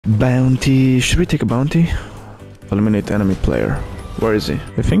Bounty. Should we take a bounty? Eliminate enemy player. Where is he?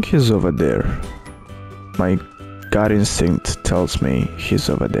 I think he's over there. My gut instinct tells me he's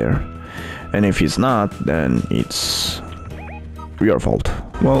over there. And if he's not, then it's your fault.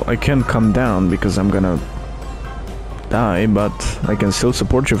 Well, I can't come down because I'm gonna die, but I can still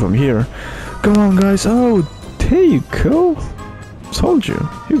support you from here. Come on, guys. Oh, there you go. Told you.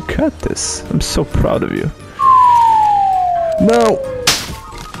 You got this. I'm so proud of you. No!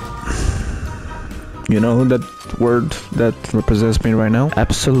 You know that word that represents me right now?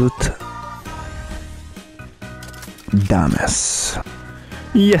 Absolute dumbass.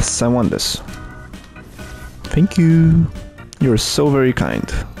 Yes, I won this. Thank you. You're so very kind.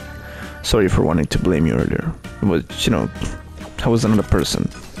 Sorry for wanting to blame you earlier. But, you know, I was another person.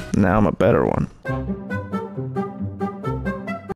 Now I'm a better one.